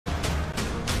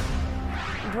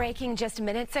Breaking just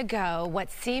minutes ago, what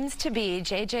seems to be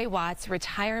J.J. Watt's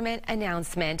retirement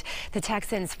announcement. The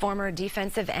Texans' former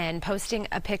defensive end posting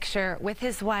a picture with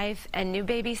his wife and new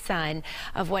baby son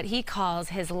of what he calls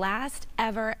his last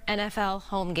ever NFL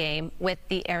home game with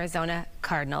the Arizona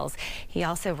Cardinals. He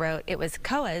also wrote it was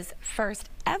Koa's first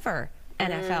ever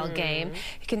NFL game.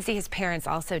 You can see his parents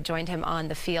also joined him on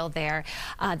the field there.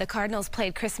 The Cardinals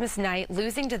played Christmas night,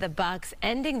 losing to the Bucs,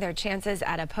 ending their chances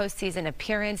at a postseason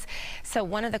appearance. So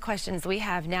one of the questions we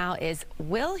have now is,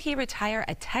 will he retire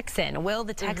a Texan? Will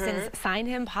the Texans sign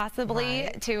him possibly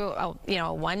to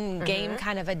a one-game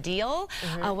kind of a deal?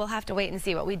 We'll have to wait and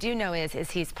see. What we do know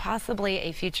is he's possibly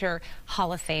a future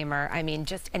Hall of Famer. I mean,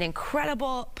 just an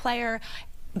incredible player,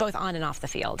 both on and off the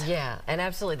field. Yeah, and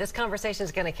absolutely. This conversation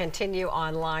is going to continue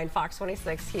online,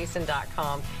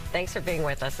 fox26houston.com. Thanks for being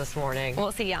with us this morning.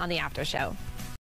 We'll see you on the after show.